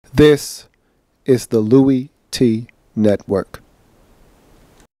This is the Louie T Network.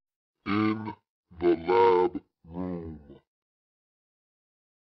 In the lab room.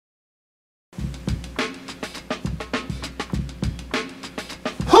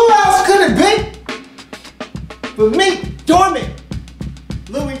 Who else could it be but me, Dorman?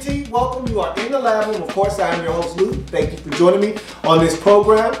 Louie T, welcome. You are in the lab room. Of course, I am your host, Lou. Thank you for joining me on this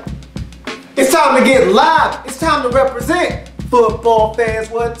program. It's time to get live. It's time to represent. Football fans,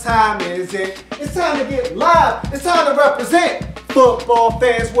 what time is it? It's time to get live. It's time to represent. Football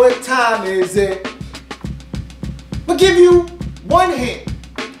fans, what time is it? We'll give you one hint.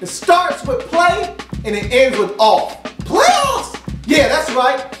 It starts with play and it ends with off. Playoffs? Yeah, that's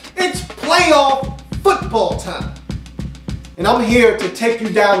right. It's playoff football time. And I'm here to take you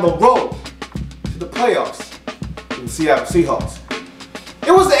down the road to the playoffs for the Seattle Seahawks.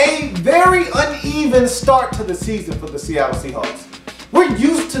 It was a very uneven start to the season for the Seattle Seahawks. We're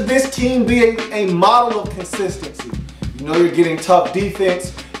used to this team being a model of consistency. You know you're getting tough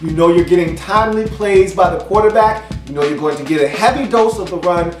defense. You know you're getting timely plays by the quarterback. You know you're going to get a heavy dose of the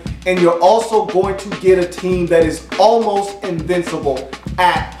run. And you're also going to get a team that is almost invincible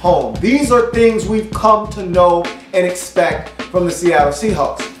at home. These are things we've come to know and expect from the Seattle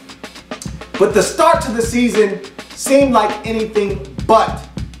Seahawks. But the start to the season seemed like anything but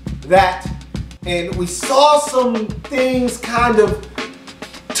that. And we saw some things kind of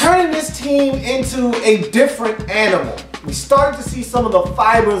turning this team into a different animal. We started to see some of the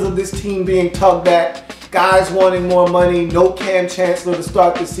fibers of this team being tugged at. Guys wanting more money, no Cam Chancellor to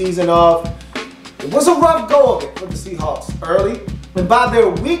start the season off. It was a rough go of it for the Seahawks early. And by their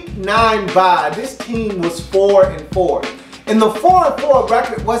week 9 bye, this team was 4-4. And the 4-4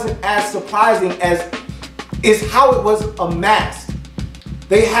 record wasn't as surprising as is how it was amassed.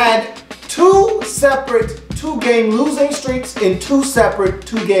 They had 2 separate 2-game losing streaks and 2 separate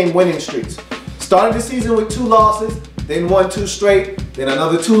 2-game winning streaks. Started the season with 2 losses, then won 2 straight, then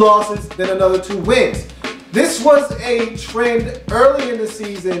another 2 losses, then another 2 wins. This was a trend early in the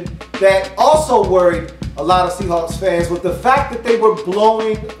season that also worried a lot of Seahawks fans with the fact that they were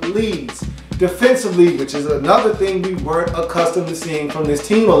blowing leads defensively, which is another thing we weren't accustomed to seeing from this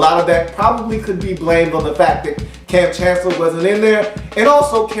team. A lot of that probably could be blamed on the fact that Cam Chancellor wasn't in there, and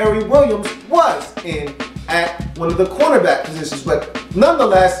also Kerry Williams was in at one of the cornerback positions. But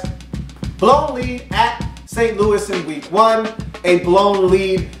nonetheless, blown lead at St. Louis in week 1, a blown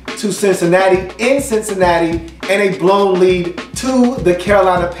lead to Cincinnati in Cincinnati, and a blown lead to the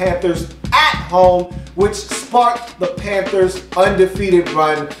Carolina Panthers at home, which sparked the Panthers' undefeated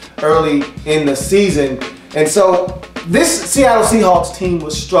run early in the season. And so this Seattle Seahawks team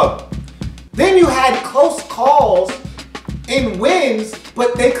was struggling. Then you had close calls in wins,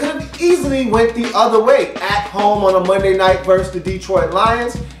 but they could have easily went the other way. At home on a Monday night versus the Detroit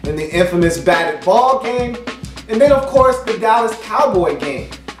Lions in the infamous batted ball game. And then of course the Dallas Cowboy game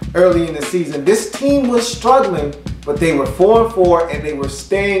early in the season. This team was struggling, but they were 4-4 and they were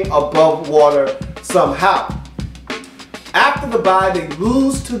staying above water somehow. After the bye, they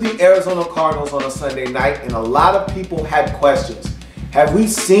lose to the Arizona Cardinals on a Sunday night, and a lot of people had questions. Have we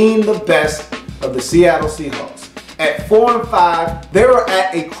seen the best of the Seattle Seahawks? At 4-5, they were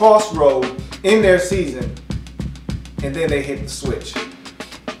at a crossroad in their season, and then they hit the switch.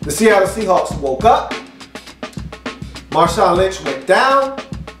 The Seattle Seahawks woke up, Marshawn Lynch went down,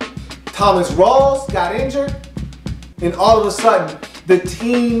 Thomas Rawls got injured, and all of a sudden, the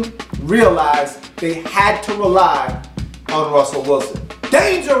team realized they had to rely on Russell Wilson.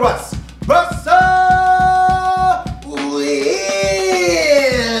 Dangerous Russell Wilson!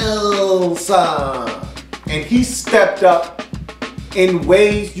 And he stepped up in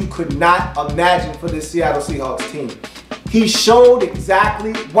ways you could not imagine for this Seattle Seahawks team. He showed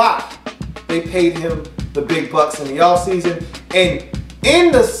exactly why they paid him the big bucks in the offseason. And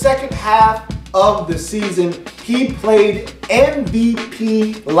in the second half of the season, he played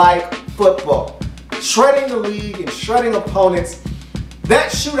MVP-like football, shredding the league and shredding opponents.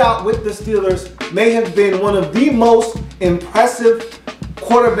 That shootout with the Steelers may have been one of the most impressive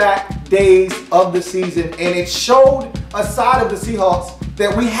quarterback days of the season, and it showed a side of the Seahawks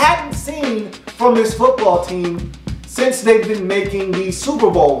that we hadn't seen from this football team since they've been making these Super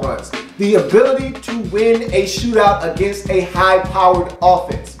Bowl runs. The ability to win a shootout against a high-powered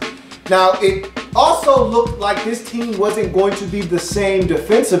offense. Now, it also looked like this team wasn't going to be the same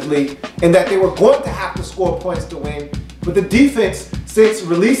defensively and that they were going to have to score points to win. But the defense, since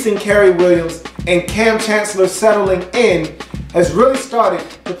releasing Kerry Williams and Cam Chancellor settling in, has really started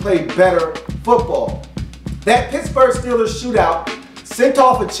to play better football. That Pittsburgh Steelers shootout sent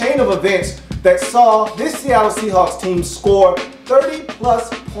off a chain of events that saw this Seattle Seahawks team score 30-plus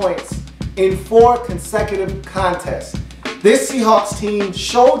points in 4 consecutive contests. This Seahawks team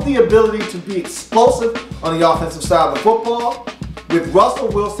showed the ability to be explosive on the offensive side of the football, with Russell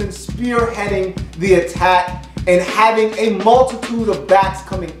Wilson spearheading the attack and having a multitude of backs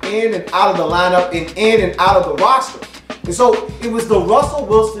coming in and out of the lineup and in and out of the roster. And so it was the Russell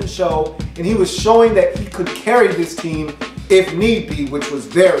Wilson show, and he was showing that he could carry this team if need be, which was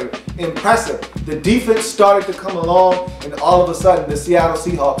very impressive. The defense started to come along, and all of a sudden the Seattle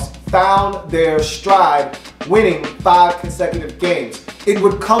Seahawks found their stride, winning 5 consecutive games. It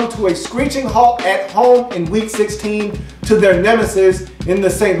would come to a screeching halt at home in Week 16 to their nemesis in the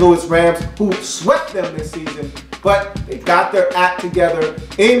St. Louis Rams, who swept them this season, but they got their act together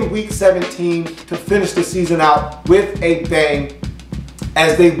in Week 17 to finish the season out with a bang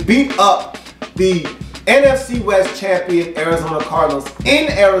as they beat up the NFC West champion Arizona Cardinals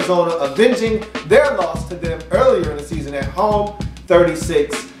in Arizona, avenging their loss to them earlier in the season at home,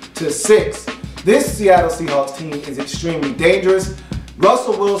 36-6. This Seattle Seahawks team is extremely dangerous.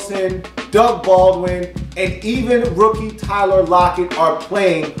 Russell Wilson, Doug Baldwin, and even rookie Tyler Lockett are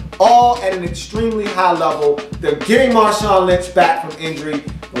playing all at an extremely high level. They're getting Marshawn Lynch back from injury.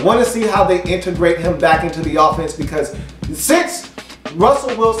 I want to see how they integrate him back into the offense, because since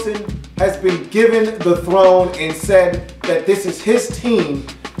Russell Wilson has been given the throne and said that this is his team,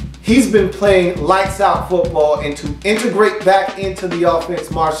 he's been playing lights out football, and to integrate back into the offense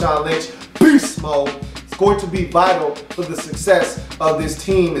Marshawn Lynch, beast mode, is going to be vital for the success of this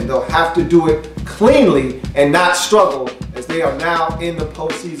team, and they'll have to do it cleanly and not struggle, as they are now in the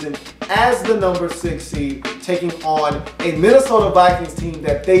postseason as the number 6 seed, taking on a Minnesota Vikings team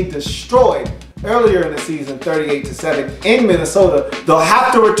that they destroyed earlier in the season, 38-7 in Minnesota. They'll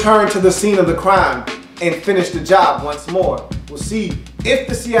have to return to the scene of the crime and finish the job once more. We'll see if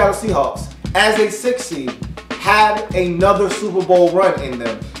the Seattle Seahawks, as a 6 seed, have another Super Bowl run in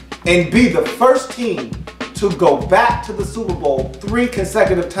them and be the first team to go back to the Super Bowl 3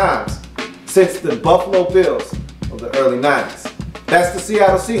 consecutive times since the Buffalo Bills of the early 90s. That's the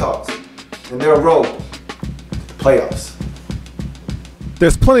Seattle Seahawks and their road to the playoffs.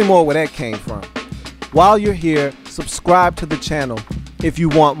 There's plenty more where that came from. While you're here, subscribe to the channel. If you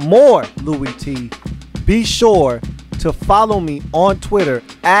want more Louie T, be sure to follow me on Twitter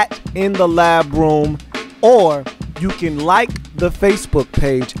at InTheLabRoom, or you can like the Facebook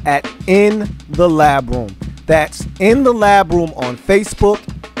page at In the Lab Room. That's In the Lab Room on Facebook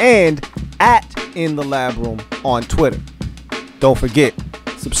and at In the Lab Room on Twitter. Don't forget,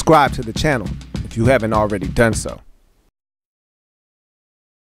 subscribe to the channel if you haven't already done so.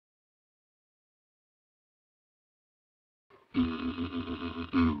 Mm-hmm.